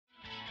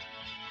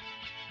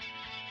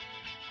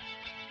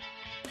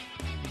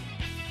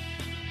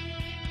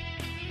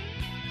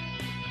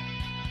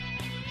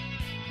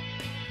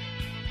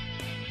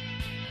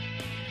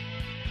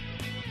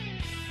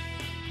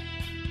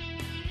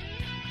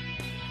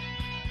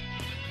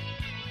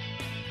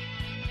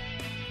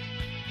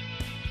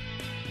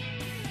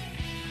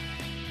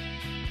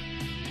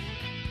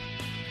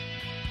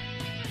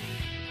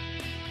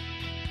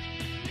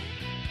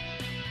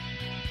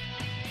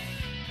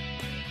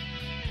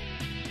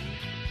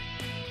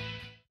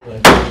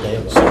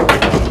Rise for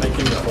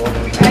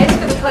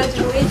the Pledge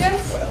of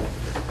Allegiance.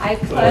 I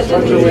pledge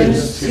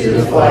allegiance to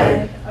the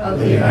flag of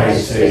the United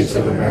States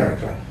of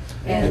America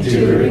and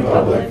to the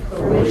republic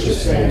for which it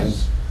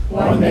stands,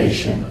 one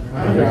nation,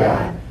 under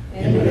God,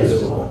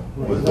 indivisible,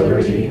 with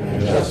liberty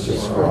and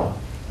justice for all.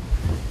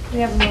 We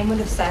have a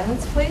moment of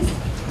silence, please.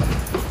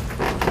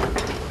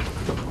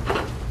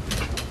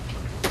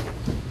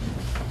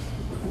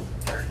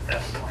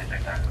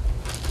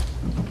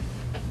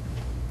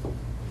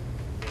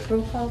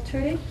 Roll call,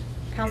 Trudy.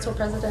 Council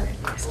President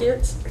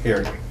Steers.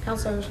 Here.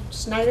 Councilor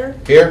Schneider.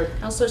 Here.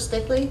 Councilor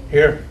Stickley.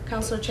 Here.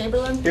 Councilor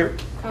Chamberlain. Here.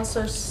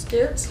 Councilor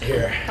Steers.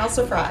 Here.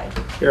 Councilor Fry.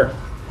 Here.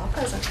 All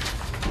present.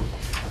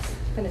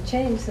 It's been a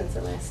change since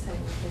the last time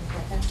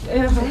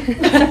we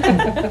did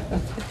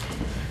that.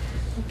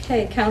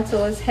 Okay,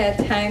 council has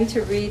had time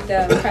to read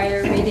the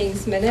prior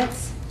meeting's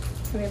minutes.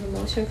 Do we have a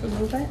motion for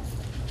movement?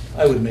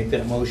 I would make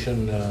that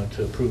motion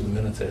to approve the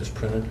minutes as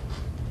printed.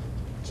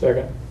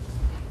 Second.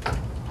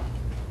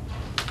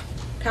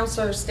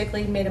 Councilor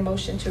Stickley made a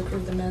motion to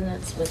approve the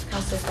minutes with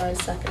Councilor Fry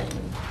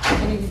seconding.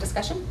 Any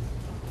discussion?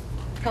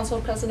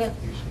 Council President?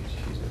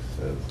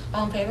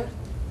 All in favor?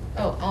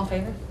 Oh, all in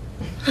favor?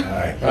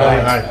 Aye.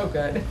 Aye. Oh,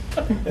 good.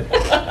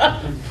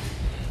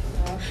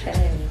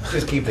 Okay.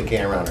 Just keep the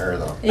camera on her,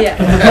 though. Yeah.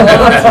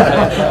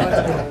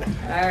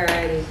 All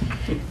righty.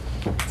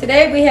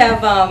 Today we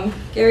have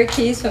Gary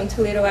Keys from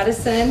Toledo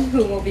Edison,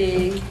 who will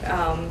be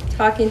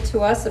talking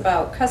to us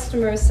about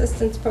customer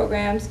assistance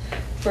programs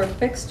for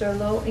fixed or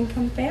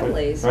low-income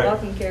families. Right.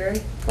 Welcome,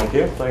 Gary. Thank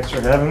you. Thanks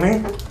for having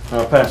me.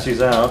 I'll pass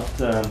these out.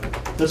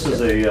 This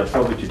is a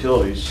Public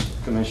Utilities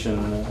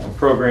Commission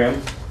program,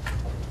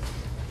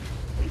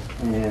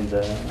 and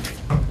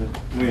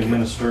we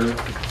administer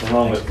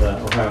along with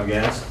Ohio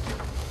Gas.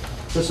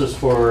 This is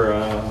for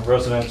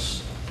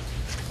residents,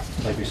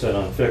 like you said,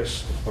 on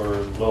fixed or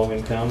low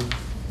income,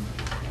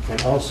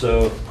 and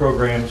also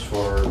programs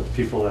for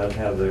people that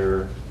have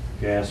their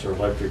gas or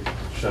electric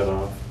shut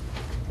off.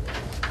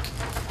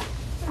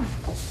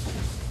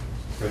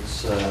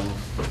 It's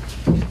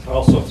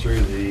also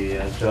through the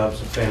Jobs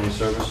and Family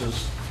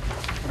Services.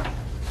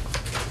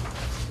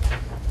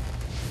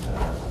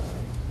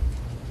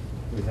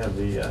 We have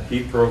the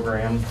HEAP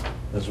program,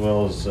 as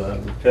well as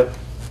the PIP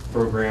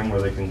program, where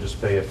they can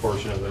just pay a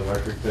portion of their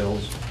electric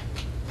bills.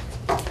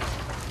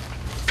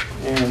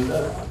 And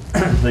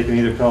they can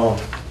either call,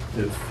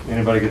 if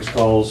anybody gets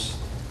calls,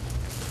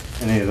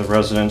 any of the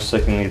residents,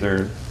 they can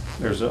either,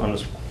 there's on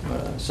this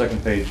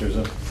second page, there's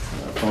a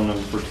phone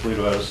number for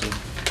Toledo Edison.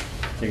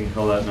 You can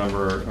call that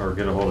number or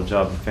get a hold of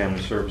Job and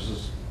Family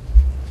Services.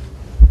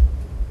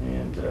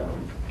 And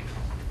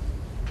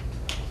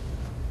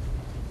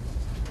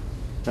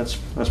that's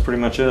pretty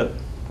much it.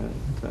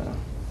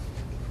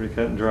 Pretty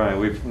cut and dry.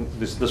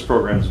 This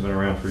program's been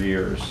around for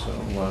years, so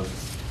a lot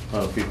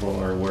of people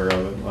are aware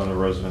of it. A lot of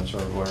residents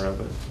are aware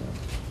of it.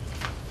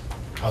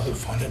 How's it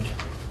funded?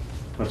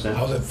 What's that?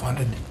 How's it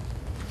funded?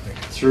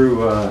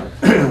 Through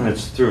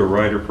it's through a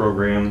rider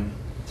program.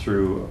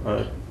 Through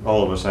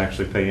all of us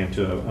actually pay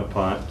into a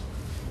pot.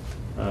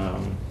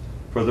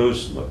 For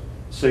those,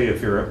 say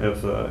if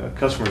a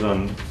customer's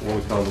on what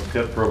we call the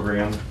PIP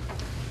program,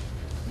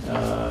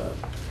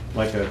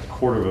 like a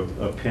quarter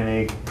of a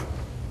penny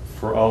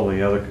for all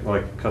the other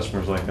like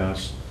customers like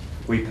us,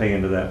 we pay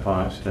into that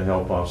pot to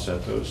help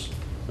offset those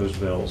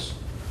bills.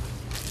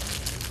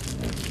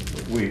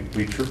 And we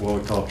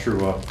what we call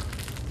true up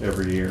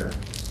every year,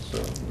 so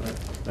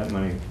that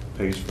money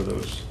pays for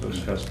those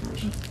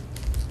customers.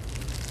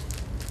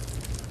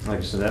 Like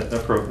I said,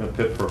 that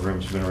PIP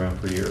program's been around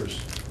for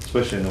years,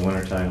 especially in the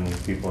wintertime when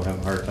people have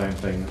a hard time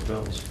paying their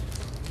bills.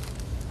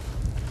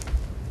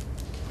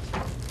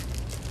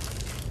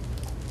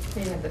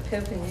 You have the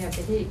PIP and you have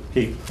the HEAP.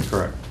 HEAP,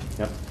 correct,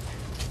 yep.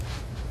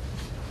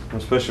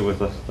 Especially with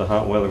the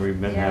hot weather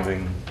we've been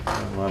having,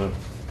 a lot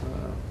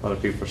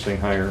of people are seeing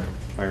higher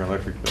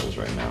electric bills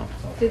right now.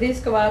 Do these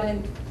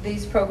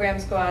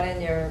programs go out in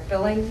your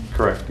billing?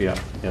 Correct, yeah,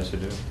 yes they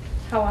do.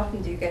 How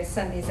often do you guys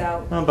send these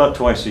out? About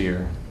twice a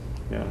year.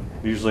 Yeah,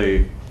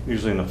 usually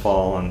in the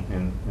fall and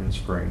in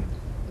spring.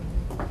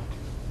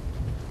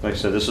 Like I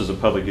said, this is a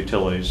public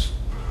utilities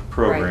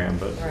program,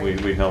 Right, but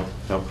right. we help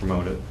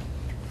promote it.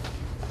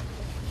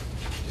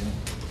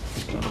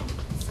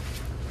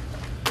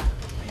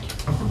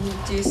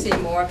 Do you see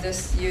more of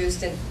this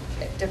used in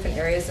different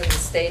areas of the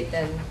state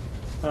than?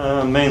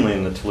 Mainly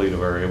in the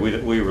Toledo area.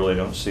 We really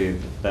don't see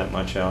that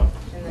much out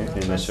in this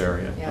Northwest?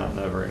 area, Yeah.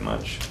 not very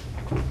much.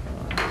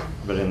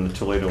 But in the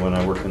Toledo, when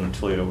I worked in the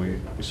Toledo, we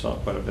saw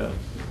quite a bit.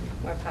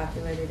 More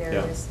populated Yeah,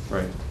 areas.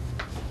 right.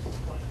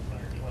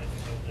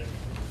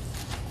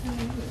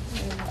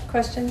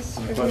 Questions?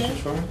 Any for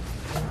questions Gary? for me?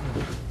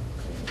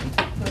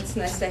 Well, it's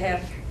nice to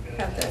have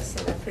this,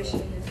 and I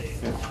appreciate it.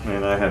 Yeah.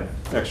 And I have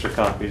extra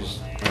copies,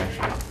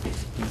 actually.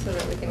 So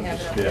that we can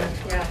have it up Yeah. there.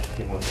 Yeah.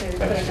 Maybe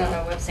put it on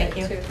our website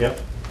too. Yep.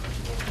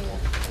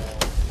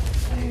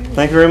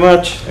 Thank you very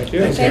much. Thank you.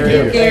 Thank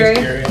you, Gary.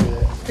 Thanks, Gary.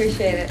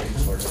 Appreciate it.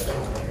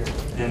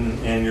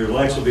 And your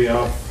lights will be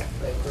off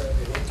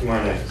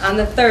Tomorrow night. On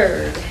the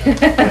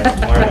 3rd. Yeah,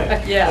 tomorrow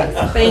night.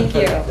 Yes, thank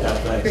you.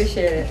 thanks.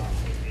 Appreciate it.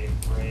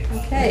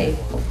 Okay.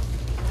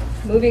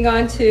 Moving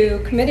on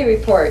to committee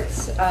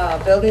reports,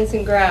 buildings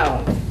and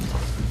ground.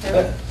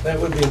 That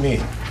would be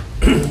me.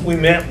 We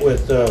met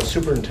with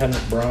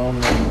Superintendent Brown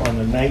on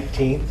the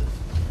 19th.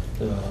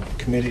 The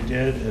committee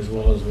did, as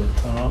well as with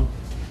Tom.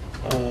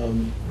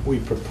 We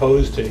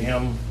proposed to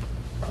him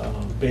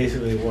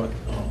basically what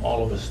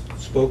all of us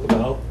spoke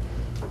about.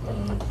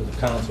 For the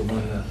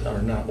councilman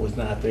was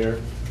not there.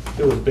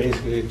 It was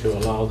basically to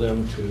allow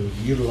them to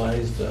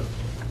utilize the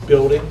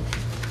building,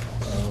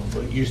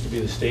 what used to be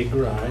the state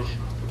garage,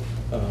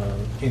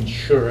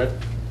 insure it,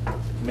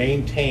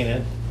 maintain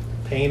it,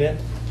 paint it,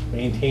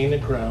 maintain the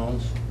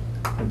grounds,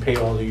 and pay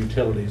all the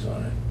utilities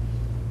on it.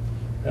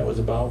 That was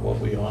about what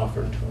we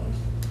offered to him.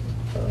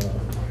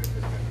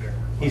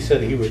 He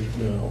said he would,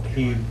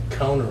 he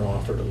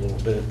counter-offered a little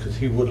bit because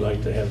he would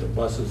like to have the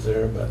buses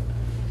there, but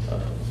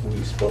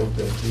we spoke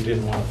that we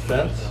didn't want a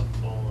fence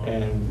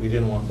and we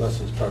didn't want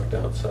buses parked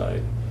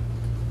outside.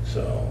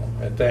 So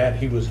at that,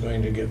 he was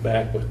going to get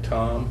back with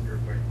Tom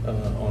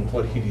on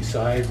what he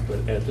decides, but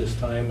at this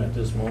time, at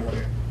this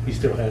moment, he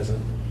still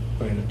hasn't,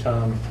 according to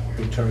Tom,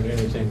 returned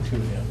anything to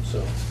him.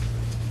 So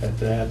at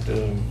that,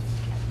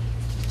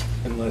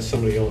 unless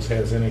somebody else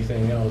has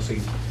anything else,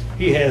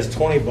 he has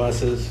 20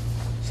 buses,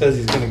 says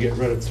he's gonna get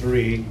rid of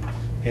 3,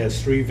 he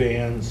has 3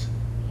 vans.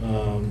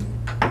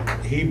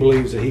 He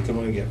believes that he can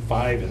only get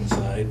 5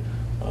 inside.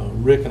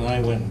 Rick and I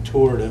went and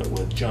toured it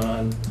with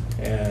John,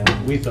 and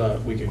we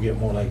thought we could get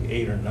more like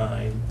 8 or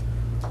 9.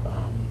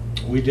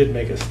 We did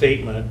make a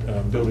statement,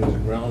 Buildings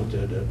and Grounds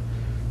did, that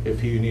if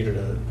he needed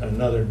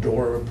another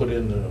door put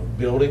in the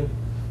building,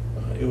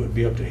 it would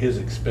be up to his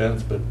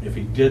expense, but if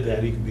he did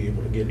that, he could be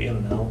able to get in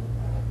and out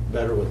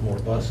better with more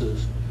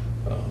buses.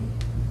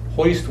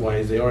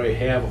 Hoist-wise, they already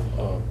have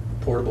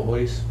portable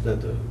hoists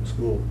that the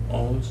school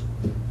owns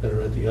that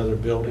are at the other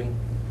building.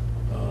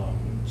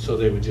 So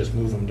they would just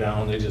move them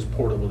down. They just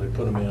portable, they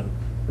put them in,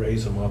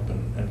 raise them up,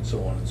 and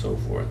so on and so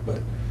forth.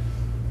 But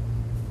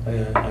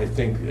I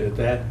think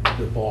that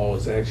the ball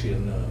is actually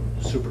in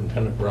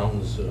Superintendent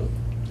Brown's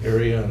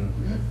area, and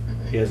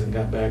he hasn't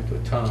got back to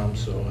Tom,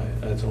 so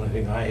that's the only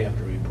thing I have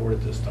to report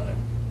at this time.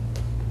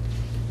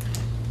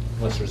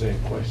 Unless there's any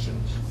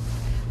questions.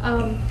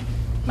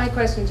 My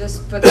question,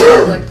 just for the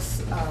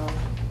public's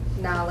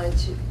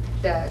knowledge,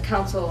 the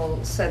council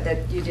said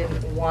that you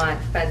didn't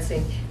want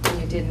fencing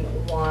and you didn't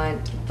want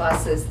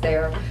buses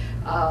there.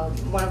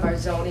 One of our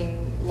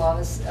zoning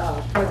laws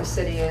for the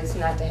city is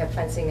not to have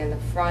fencing in the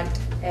front,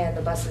 and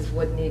the buses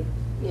would need,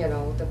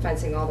 the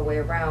fencing all the way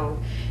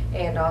around.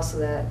 And also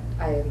that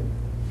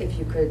if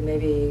you could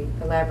maybe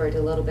elaborate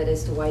a little bit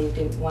as to why you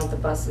didn't want the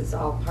buses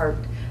all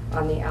parked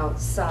on the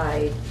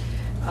outside,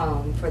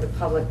 for the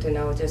public to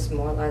know just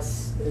more or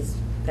less is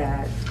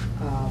that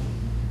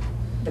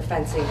the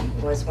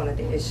fencing was one of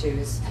the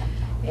issues.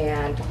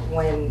 And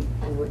when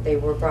they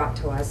were brought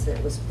to us,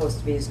 it was supposed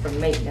to be used for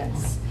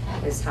maintenance,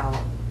 is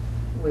how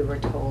we were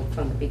told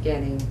from the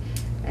beginning.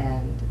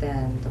 And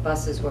then the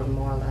buses were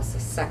more or less a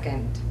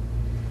second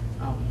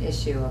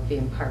issue of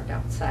being parked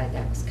outside.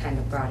 That was kind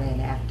of brought in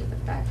after the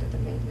fact of the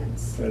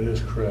maintenance. That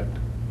is correct.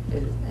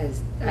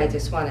 I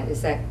just wanted,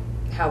 is that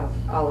how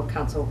all of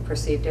council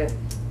perceived it?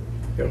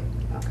 Yep.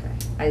 Okay.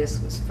 I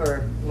just was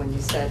for, when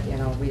you said,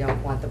 we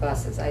don't want the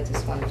buses, I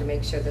just wanted to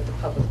make sure that the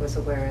public was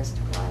aware as to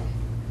why.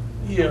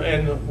 Yeah,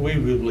 and we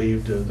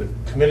believed, the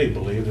committee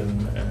believed,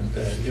 and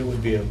that it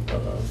would be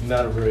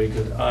not a very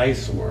good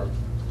eyesore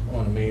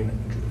on the main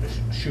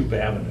Shoup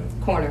Avenue.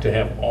 Corner. To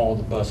have all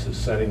the buses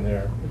sitting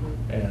there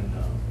and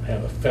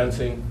have a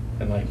fencing,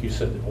 and like you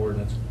said, the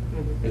ordinance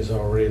is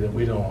already that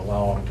we don't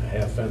allow them to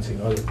have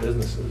fencing other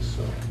businesses,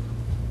 so.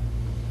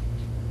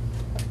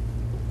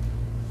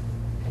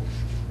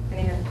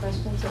 Any other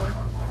questions?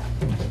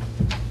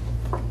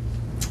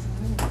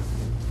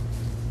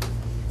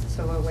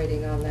 So we're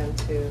waiting on them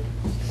to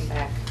come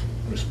back.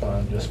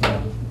 Respond, yes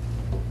ma'am.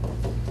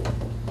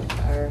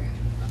 Our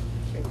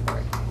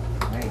report.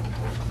 All right.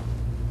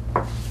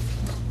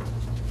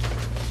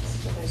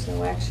 So there's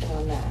no action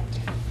on that.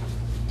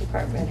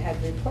 Department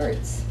head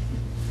reports.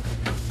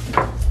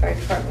 Fire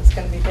department's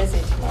going to be busy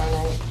tomorrow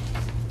night.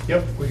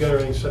 Yep, we got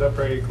everything set up,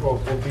 ready.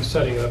 Well, we'll be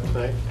setting it up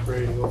tonight,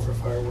 ready to go for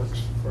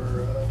fireworks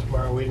for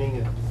tomorrow evening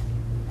at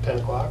 10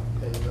 o'clock.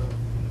 And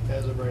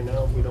as of right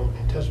now, we don't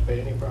anticipate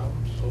any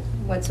problems. So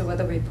What's the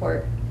weather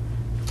report?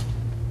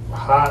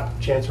 hot,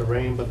 chance of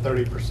rain, but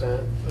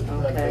 30%, but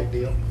not a Okay. big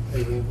deal.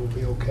 Maybe we'll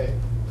be okay.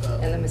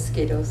 And the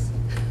mosquitoes.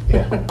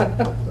 Yeah.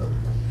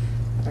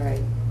 All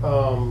right.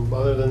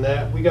 Other than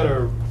that, we got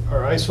our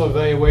ISO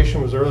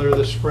evaluation was earlier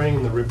this spring,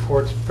 and the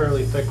report's a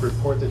fairly thick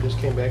report that just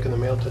came back in the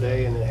mail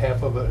today, and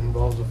half of it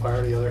involves the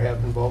fire, the other half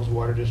involves the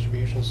water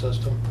distribution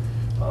system.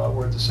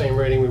 We're at the same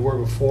rating we were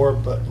before,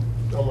 but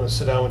I'm going to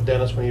sit down with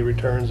Dennis when he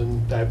returns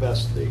and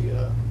divest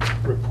the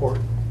report,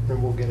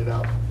 and we'll get it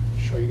out,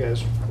 show you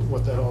guys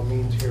what that all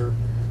means here.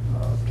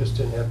 Just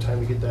didn't have time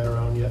to get that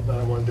around yet, but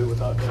I want to do it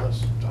without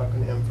Dennis, talking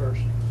to him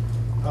first.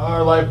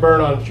 Our live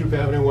burn on Troop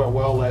Avenue went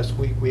well last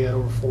week. We had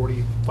over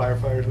 40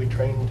 firefighters we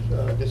trained,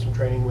 did some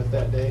training with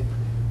that day.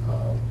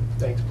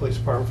 Thanks Police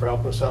Department for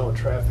helping us out with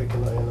traffic,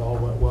 and all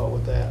went well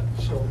with that.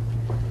 So,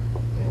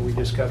 and we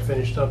just got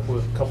finished up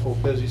with a couple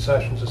of busy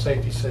sessions of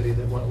Safety City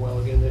that went well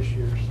again this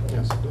year. So.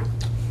 Yes, it did.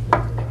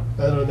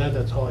 Other than that,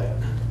 that's all I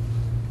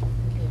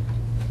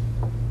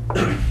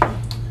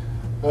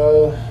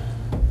have.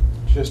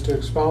 Just to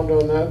expound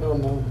on that,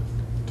 on the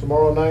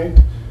tomorrow night,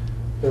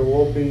 there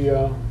will be,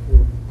 we're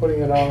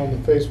putting it out on the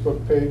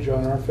Facebook page,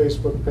 on our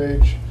Facebook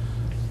page,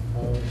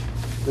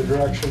 the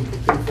direction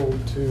for people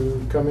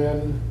to come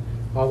in,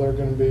 how they're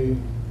going to be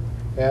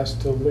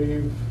asked to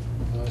leave,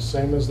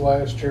 same as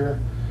last year.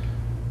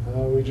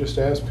 We just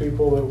asked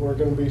people that we're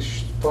going to be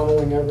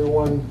funneling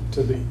everyone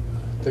to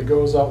that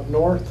goes out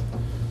north.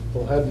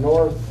 We'll head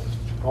north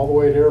all the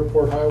way to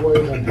Airport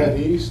Highway, then head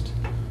east.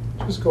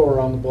 Just go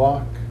around the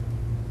block.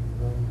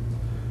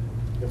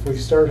 If we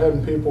start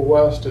heading people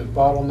west, it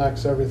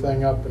bottlenecks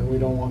everything up, and we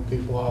don't want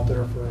people out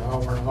there for an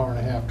hour and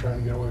a half trying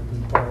to get away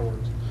from the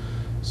fireworks.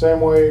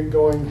 Same way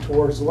going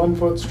towards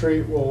Linfoot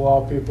Street will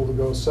allow people to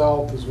go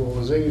south as well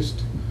as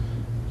east.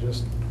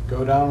 Just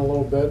go down a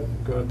little bit,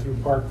 go through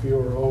Parkview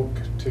or Oak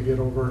to get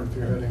over if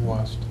you're heading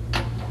west.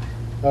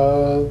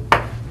 The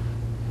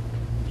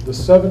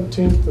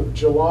 17th of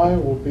July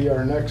will be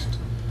our next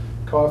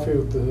coffee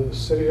with the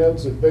city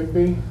heads at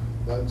Bigby.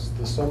 That's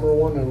the summer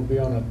one. It'll be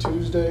on a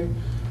Tuesday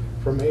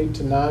from 8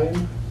 to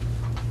 9.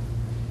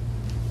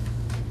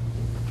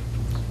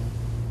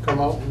 Come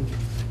out and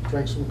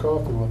drink some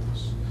coffee with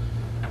us.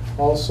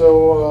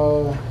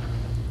 Also,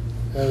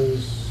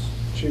 as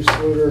Chief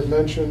Sluter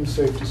mentioned,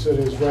 Safety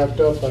City is wrapped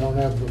up. I don't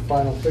have the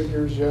final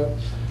figures yet.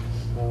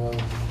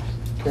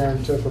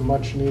 Karen took a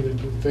much needed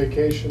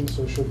vacation,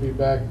 so she'll be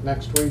back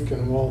next week,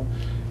 and we'll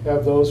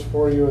have those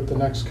for you at the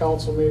next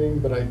council meeting.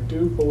 But I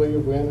do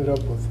believe we ended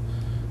up with,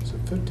 is it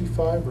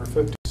 55 or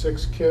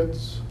 56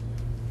 kids?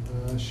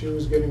 She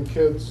was getting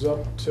kids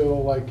up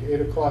till like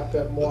 8 o'clock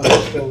that morning,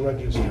 still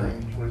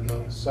registering for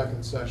the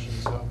second session.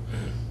 So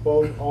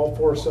all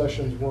 4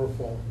 sessions were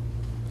full.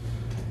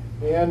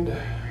 And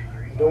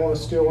I don't want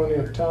to steal any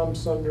of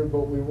Tom's thunder,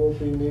 but we will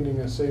be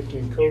needing a safety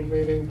and code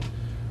meeting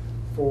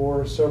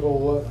for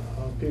several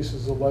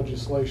pieces of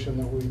legislation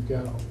that we've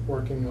got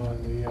working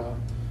on. The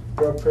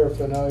drug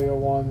paraphernalia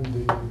one,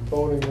 the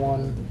voting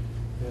one,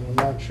 and I'm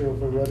not sure if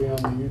we're ready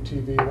on the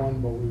UTV one,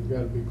 but we've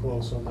got to be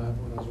close on that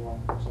one as well.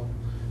 So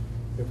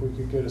if we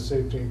could get a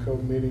safety and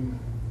code meeting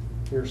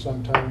here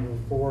sometime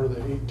before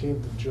the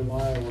 18th of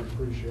July, I would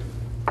appreciate it.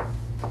 I'm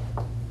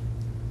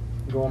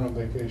going on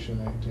vacation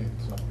the 18th.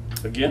 So.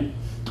 Again?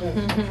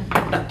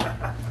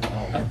 Yeah.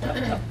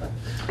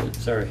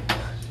 Sorry.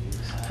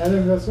 I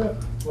think that's it,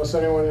 unless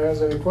anyone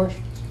has any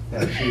questions.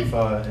 Yeah, Chief,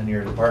 in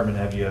your department,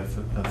 have you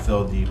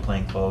filled the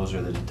plainclothes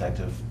or the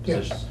detective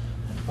position?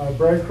 Yes.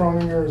 Brad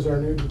Croninger is our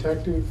new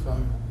detective.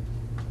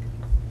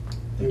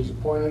 He was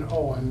appointed.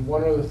 Oh, and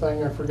one other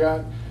thing I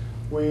forgot.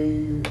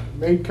 We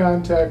made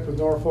contact with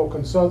Norfolk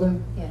and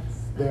Southern. Yes.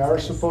 They are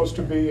supposed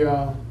to be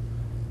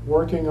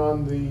working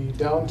on the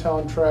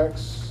downtown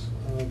tracks.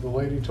 The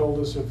lady told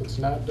us if it's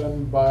not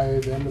done by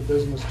the end of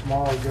business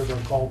tomorrow, give her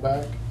a call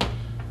back.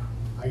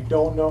 I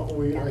don't know.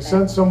 I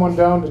sent someone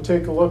down to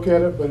take a look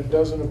at it, but it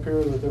doesn't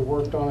appear that they've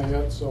worked on it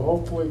yet. So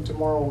hopefully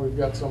tomorrow we've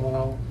got someone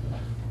out.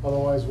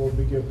 Otherwise, we'll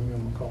be giving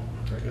them a call.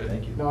 Very good,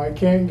 thank you. Now, I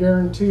can't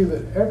guarantee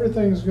that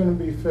everything's going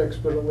to be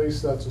fixed, but at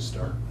least that's a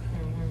start.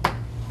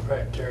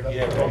 Right, tear it up.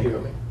 Yeah, for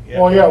homecoming.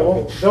 Well, yeah,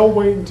 well, they'll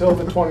wait until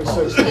the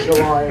 26th of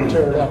July and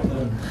tear it up.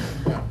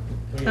 Yeah.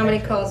 How many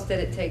calls did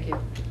it take you?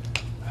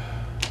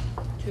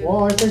 2?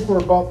 Well, I think we're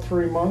about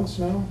 3 months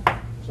now.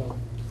 So,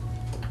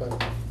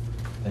 but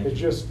Thank it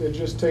you.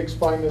 just takes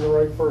finding the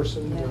right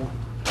person to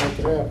make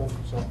it happen.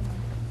 So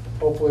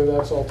hopefully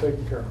that's all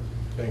taken care of.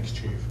 Thanks,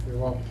 Chief. You're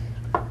welcome.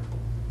 All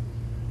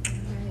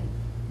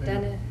right.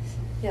 Dennis,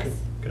 yes.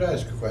 Could I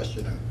ask a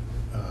question,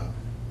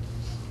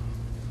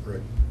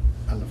 Rick,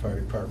 on the fire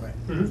department?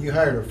 Mhm. You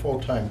hired a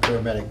full-time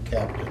paramedic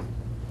captain,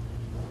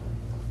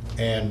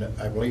 and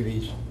I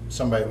believe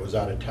somebody that was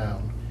out of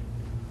town.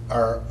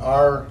 Are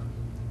our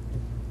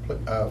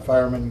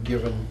firemen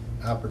given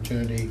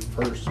opportunity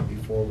first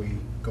before we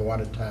go out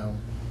of town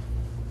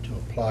to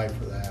apply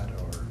for that,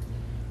 or?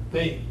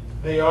 They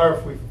are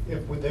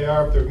if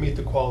they meet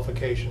the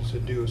qualifications to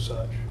do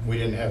such. We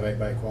didn't have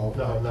anybody qualified?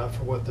 No, not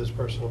for what this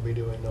person will be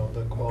doing, no.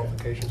 The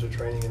qualifications of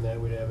training and that,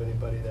 we'd have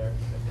anybody there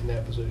in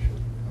that position.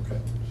 Okay.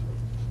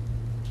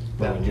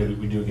 But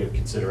we do give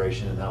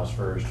consideration in-house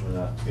first. We're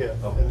not. Yeah,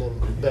 Oh. and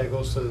then that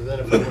goes to, then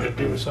if I want to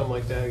do something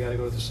like that, I gotta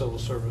go to the Civil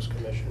Service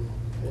Commission,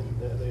 and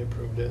they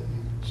approved it,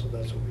 and so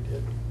that's what we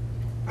did.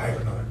 I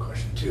have another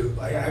question too.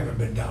 I haven't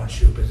been down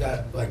Shoop. Is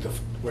that like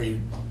where you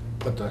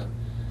burnt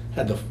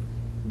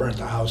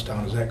the house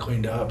down? Is that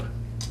cleaned up?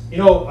 You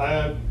know,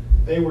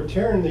 they were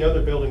tearing the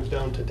other buildings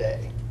down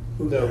today.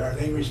 Are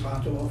they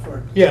responsible for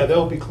it? Yeah,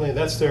 they'll be clean.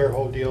 That's their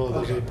whole deal as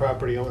Okay. a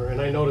property owner.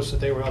 And I noticed that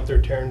they were out there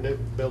tearing the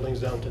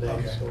buildings down today,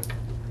 Okay. so.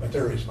 But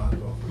they're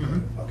responsible for it?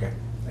 Mhm. Okay,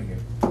 thank you.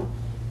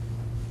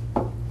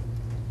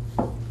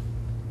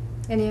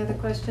 Any other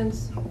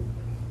questions?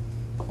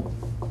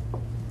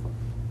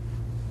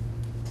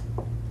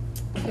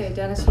 Okay,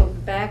 Dennis will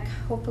be back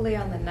hopefully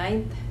on the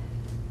 9th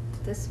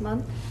this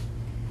month.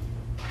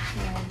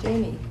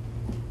 Jamie?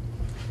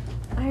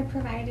 I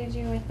provided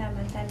you with the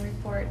month-end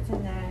reports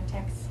and the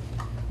tax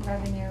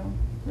revenue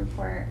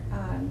report.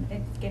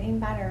 It's getting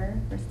better.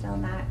 We're still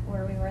not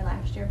where we were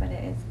last year, but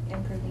it is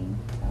improving,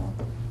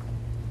 so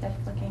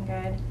that's looking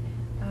good.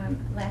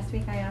 Last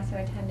week I also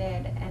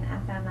attended an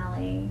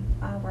FMLA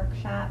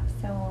workshop,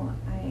 so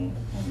I am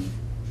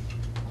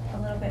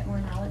a little bit more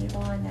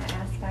knowledgeable in that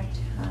aspect.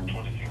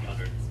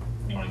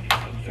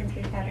 Since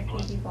we've had a few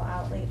people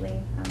out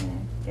lately, I'm going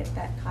to get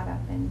that caught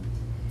up and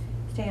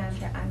stay on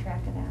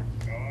track of that.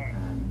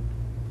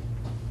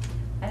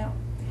 I don't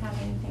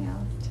have anything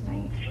else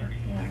tonight. If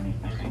you have any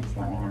questions,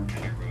 let me know.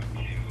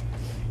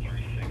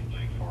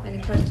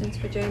 Any questions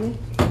for Jamie?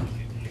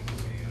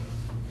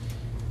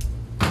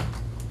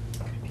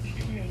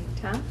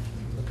 Tom?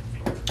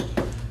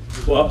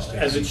 Well,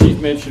 as the chief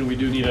mentioned, we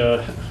do need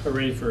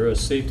ready for a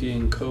safety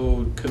and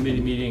code committee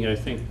meeting. I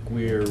think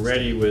we're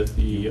ready with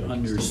the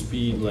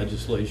underspeed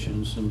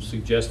legislation, some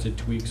suggested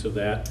tweaks of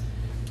that.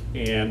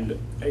 And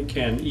I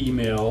can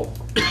email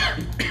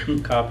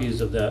copies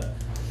of that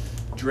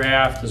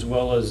draft as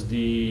well as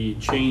the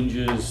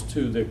changes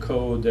to the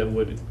code that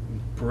would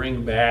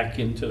bring back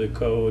into the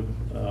code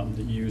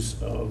the use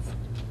of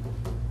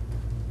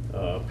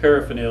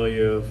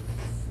paraphernalia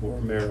for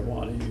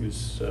marijuana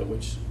use,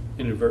 which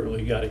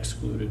inadvertently got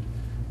excluded,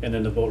 and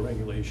then the boat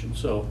regulation.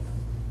 So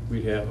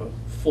we have a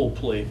full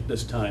plate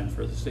this time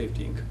for the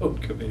Safety and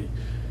Code Committee.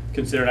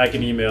 Considering I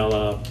can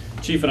email,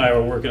 Chief and I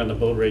were working on the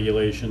boat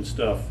regulation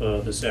stuff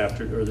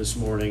this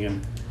morning,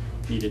 and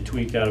need it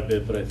tweaked out a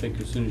bit, but I think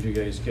as soon as you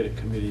guys get a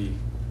committee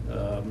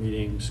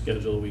meeting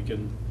scheduled, we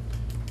can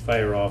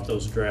fire off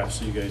those drafts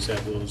so you guys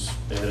have those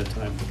ahead of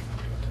time.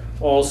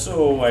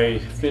 Also, I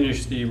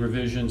finished the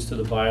revisions to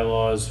the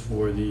bylaws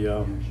for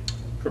the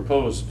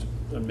proposed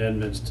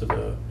amendments to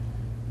the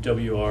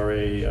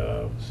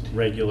WRA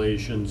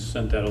regulations,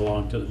 sent that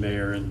along to the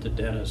mayor and to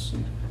Dennis,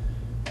 and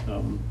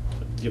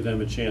give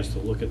them a chance to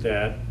look at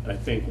that. I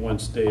think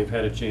once they've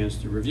had a chance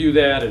to review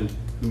that and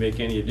make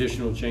any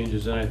additional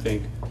changes, then I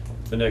think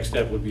the next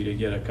step would be to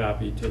get a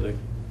copy to the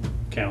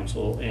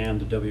council and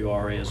the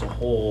WRA as a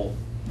whole,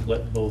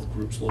 let both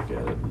groups look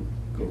at it and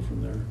go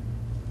from there.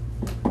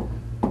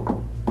 I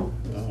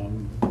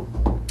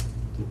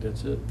think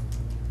that's it.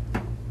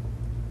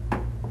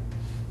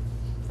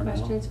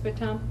 Questions for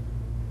Tom?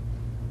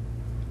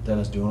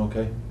 Dennis doing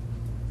okay?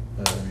 I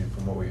mean,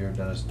 from what we hear,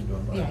 Dennis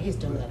doing well? Yeah, he's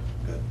doing good.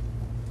 Good.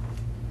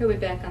 He'll be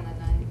back on the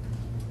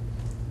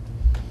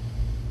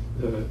 9th.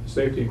 The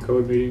safety and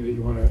code meeting that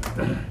you want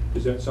to,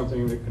 is that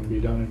something that can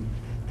be done in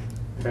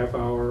half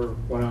hour,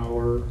 1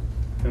 hour?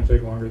 Can it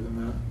take longer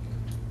than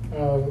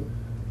that?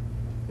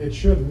 It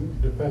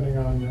shouldn't, depending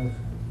on if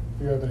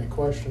you have any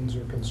questions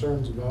or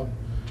concerns about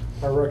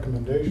our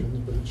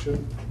recommendations, but it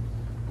shouldn't.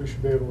 We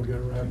should be able to get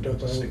it wrapped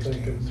up, I would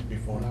think,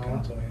 before the an hour.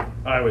 council meeting.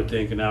 I would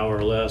think an hour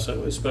or less,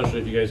 especially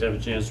if you guys have a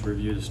chance to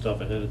review the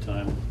stuff ahead of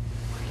time.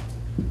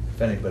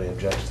 If anybody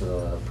objects to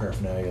the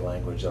paraphernalia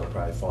language, that'll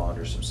probably fall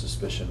under some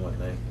suspicion,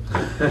 wouldn't they?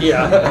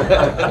 Yeah.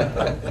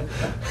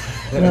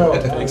 No, I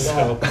think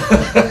so.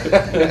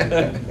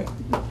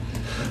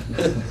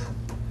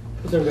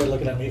 What's everybody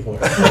looking at me for?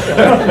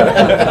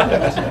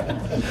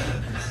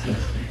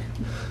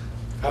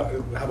 How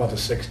about the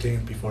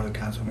 16th before the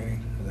council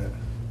meeting? Is that?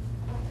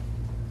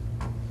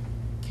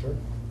 Sure.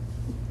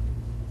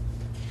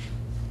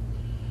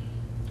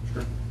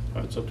 Sure.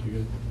 It's up to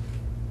you.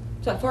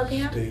 So at 4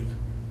 p.m.? Steve?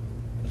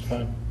 That's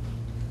fine.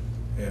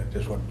 Yeah,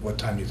 just what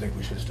time do you think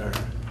we should start?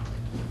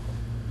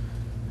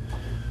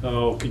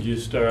 Oh, could you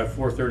start at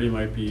 4:30?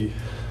 Might be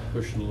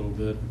pushing a little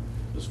bit.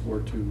 Is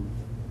 4 too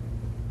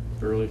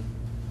early?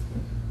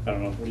 I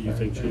don't know. What do you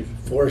think, Chief?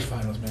 4 is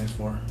fine with me, it's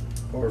 4.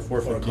 Or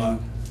 4:15?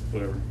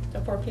 Whatever.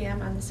 So 4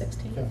 p.m. on the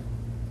 16th? Yeah.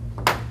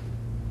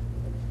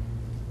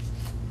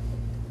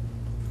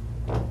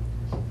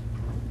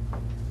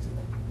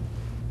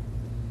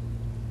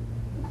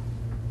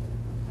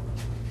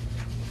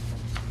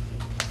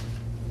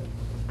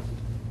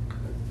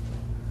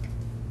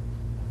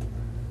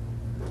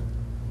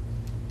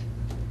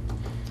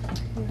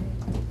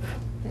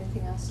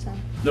 Anything else, Tom?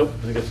 Nope, I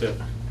think that's it.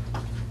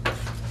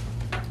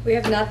 We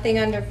have nothing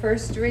under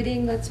first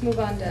reading. Let's move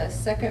on to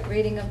second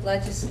reading of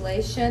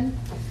legislation.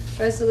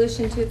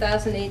 Resolution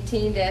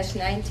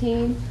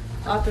 2018-19,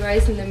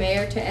 authorizing the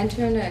mayor to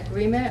enter an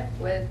agreement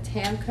with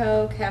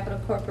Tamco Capital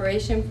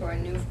Corporation for a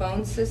new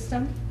phone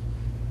system.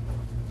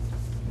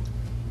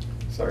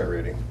 Second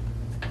reading.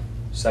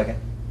 Second?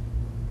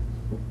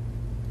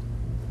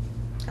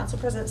 Council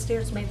President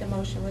Steers made the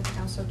motion with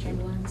Councilor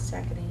Chamberlain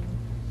seconding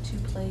to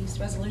place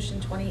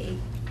Resolution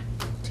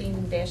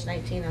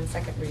 2018-19 on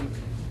second reading.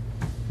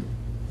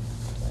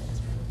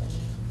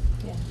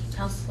 Yeah.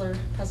 Councilor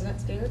President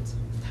Steers?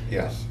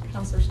 Yes.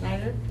 Councilor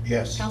Schneider?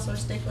 Yes. Councilor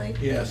Stickley?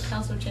 Yes.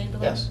 Councilor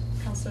Chamberlain? Yes.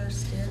 Councilor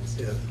Steers?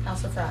 Yes.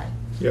 Councilor Fry?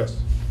 Yes.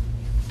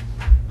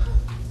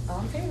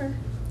 All in favor?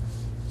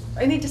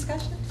 Any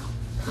discussion?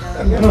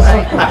 No, you're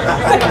fine.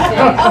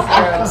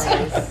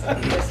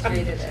 Just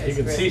read it as You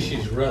can see written.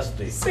 she's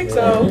rusty. 6-0.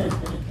 All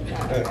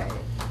right.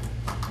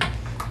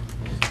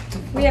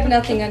 We have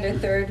nothing under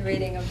third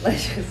reading of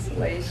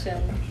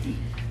legislation.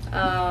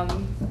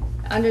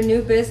 Under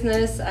new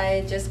business,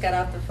 I just got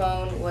off the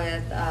phone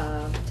with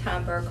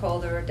Tom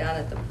Burkholder down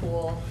at the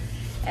pool.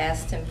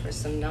 Asked him for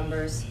some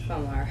numbers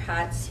from our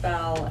hot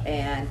spell,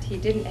 and he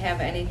didn't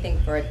have anything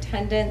for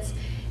attendance.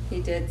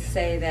 He did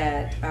say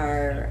that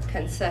our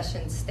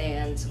concession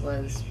stands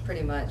was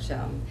pretty much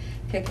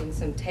kicking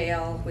some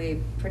tail.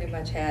 We pretty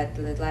much had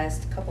the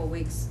last couple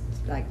weeks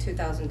like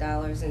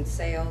 $2,000 in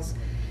sales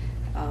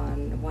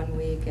on 1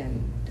 week,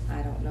 and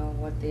I don't know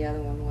what the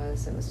other one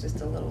was. It was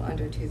just a little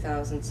under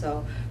 2,000.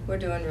 So we're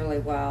doing really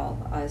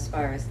well as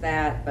far as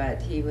that,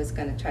 but he was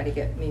going to try to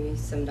get me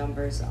some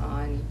numbers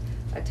on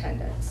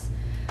attendance.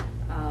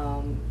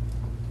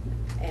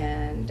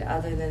 And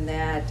other than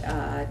that,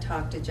 I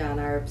talked to John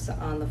Arbs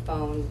on the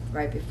phone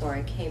right before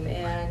I came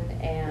in,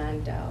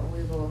 and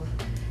we will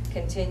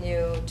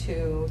continue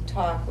to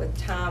talk with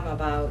Tom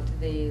about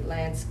the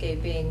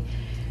landscaping.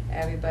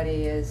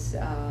 Everybody has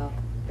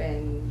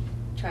been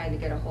trying to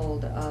get a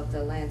hold of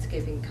the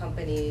landscaping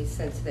company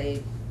since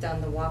they've done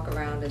the walk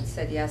around and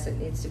said, yes, it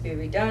needs to be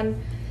redone.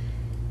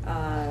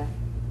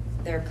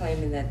 They're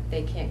claiming that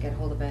they can't get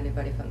hold of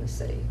anybody from the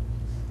city.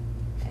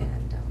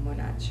 And we're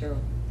not sure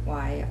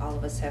why. All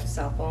of us have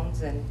cell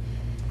phones and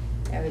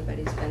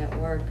everybody's been at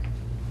work.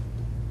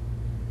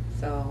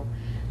 So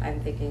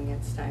I'm thinking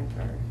it's time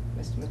for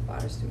Mr.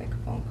 McWaters to make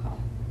a phone call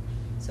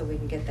so we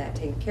can get that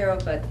taken care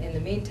of. But in the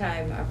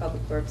meantime, our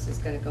Public Works is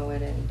going to go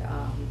in and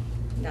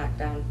knock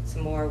down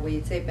some more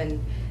weeds. They've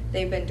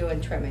been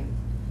doing trimming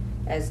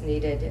as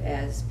needed,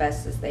 as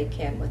best as they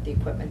can with the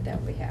equipment that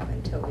we have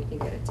until we can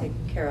get it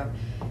taken care of.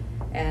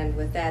 And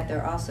with that,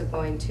 they're also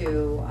going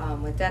to,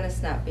 with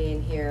Dennis not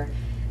being here,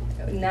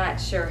 not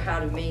sure how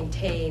to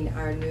maintain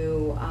our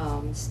new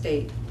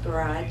state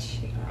garage.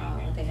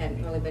 They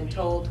hadn't really been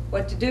told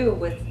what to do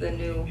with the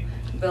new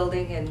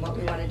building and what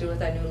we want to do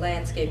with our new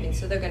landscaping.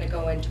 So they're going to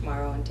go in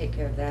tomorrow and take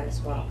care of that as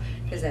well,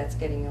 because that's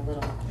getting a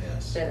little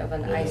bit of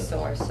an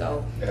eyesore.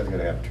 So Dad's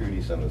gonna have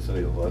Trudy send the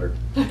city a letter.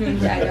 I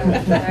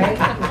know,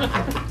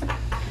 right?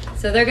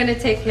 So they're going to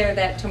take care of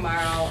that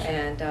tomorrow,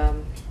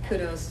 and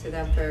kudos to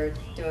them for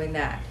doing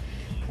that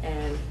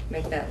and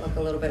make that look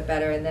a little bit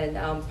better. And then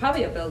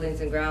probably our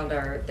buildings and ground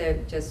they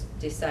just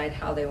decide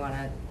how they want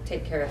to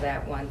take care of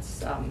that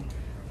once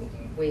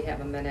we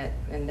have a minute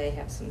and they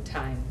have some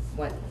time,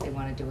 what they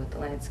want to do with the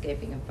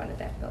landscaping in front of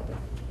that building.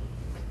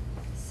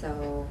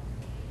 So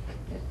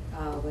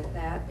with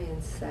that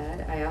being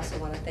said, I also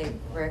want to thank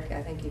Rick.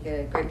 I think you did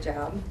a great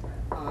job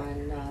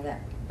on that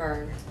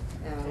burn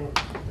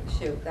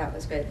shoot. That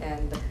was great.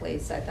 And the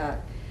police, I thought,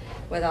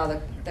 with all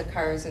the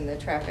cars and the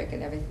traffic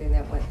and everything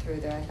that went through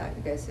there, I thought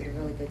you guys did a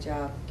really good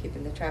job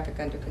keeping the traffic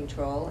under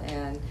control,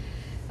 and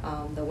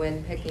the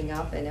wind picking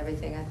up and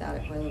everything. I thought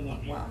it really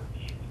went well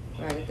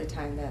right at the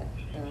time that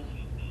the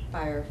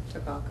fire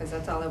took off, because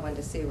that's all I wanted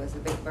to see was the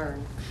big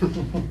burn.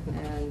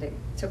 And it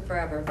took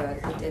forever, but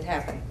it did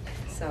happen.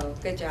 So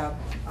good job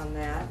on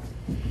that.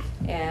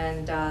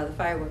 And the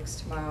fireworks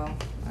tomorrow,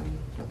 I'm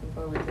looking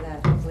forward to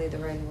that. Hopefully the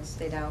rain will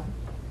stay down.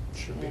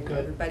 Should be And good.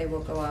 everybody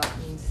will go out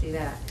and see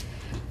that.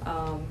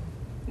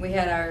 We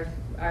had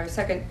our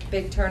second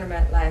big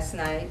tournament last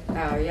night,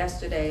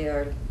 yesterday,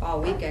 or all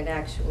weekend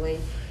actually.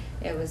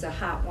 It was a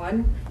hot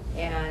one,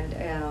 and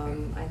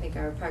I think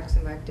our Parks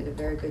and Rec did a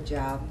very good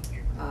job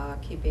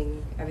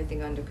keeping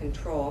everything under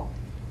control.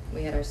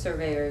 We had our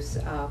surveyors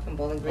from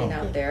Bowling Green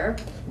out there,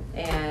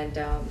 and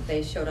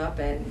they showed up,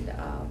 and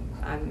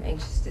I'm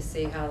anxious to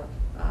see how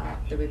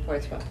the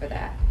reports went for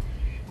that.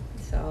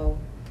 So,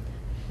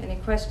 any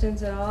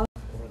questions at all?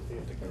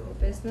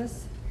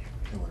 Business?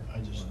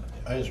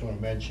 I just want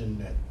to mention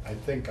that I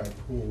think our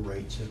pool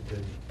rates have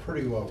been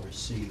pretty well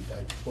received.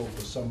 I spoke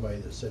with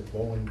somebody that said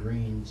Bowling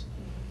Greens,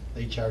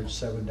 they charge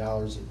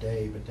 $7 a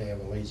day, but they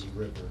have a lazy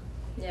river.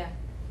 Yeah.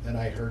 Then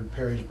I heard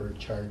Perrysburg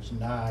charged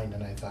 $9,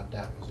 and I thought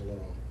that was a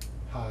little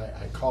high.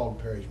 I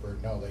called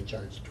Perrysburg, no, they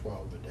charge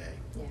 $12 a day.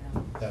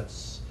 Yeah.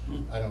 that's,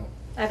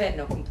 I've had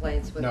no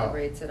complaints with the no,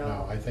 rates at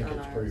all. no, I think on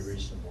it's pretty ours.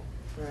 reasonable.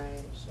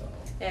 Right. So,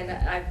 And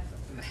I've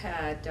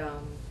had a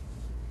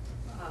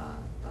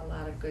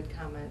lot of good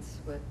comments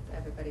with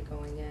everybody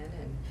going in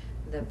and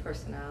the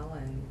personnel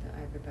and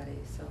everybody,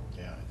 so.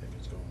 yeah, I think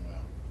it's going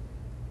well.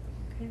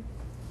 Okay.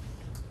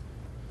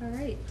 All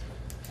right.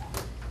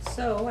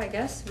 So I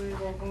guess we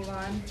will move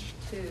on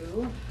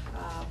to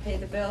pay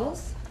the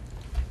bills.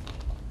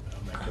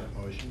 I'll make that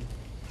motion.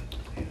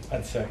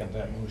 I'd second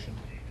that motion.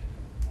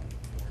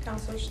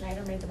 Counselor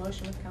Schneider made the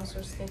motion with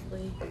Counselor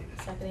Stickley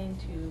seconding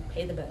to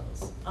pay the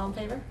bills. All in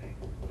favor?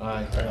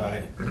 Aye.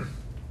 Aye.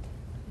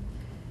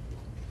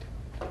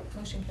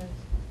 Motion carries.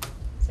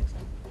 6-0.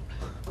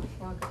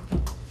 Well,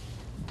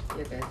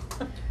 you're good.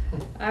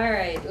 All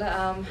right,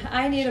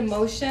 I need a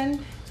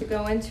motion to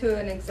go into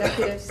an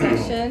executive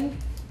session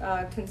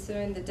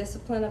considering the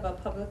discipline of a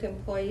public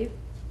employee.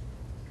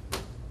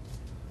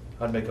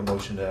 I'd make a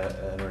motion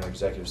to enter an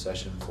executive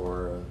session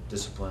for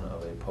discipline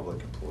of a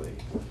public employee.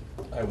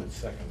 I would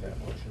second that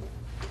motion.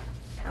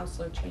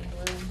 Counselor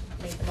Chamberlain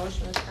made the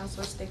motion with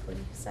Counselor Stickley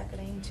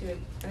seconding to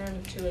enter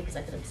into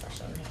executive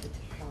session.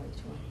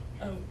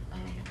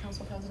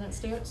 Council President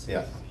Steers?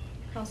 Yes.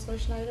 Counselor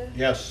Schneider?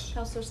 Yes.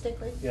 Counselor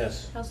Stickley?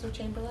 Yes. Counselor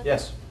Chamberlain?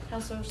 Yes.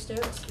 Counselor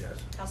Steers? Yes.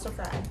 Counselor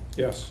Frye?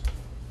 Yes.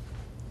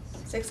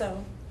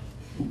 6-0.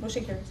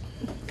 Motion carries.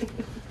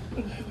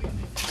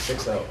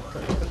 6-0.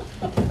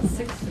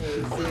 6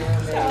 days, 0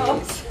 Oh.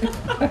 days.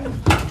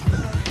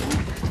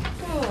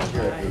 Oh,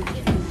 my.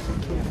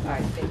 All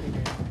right, thank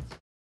you.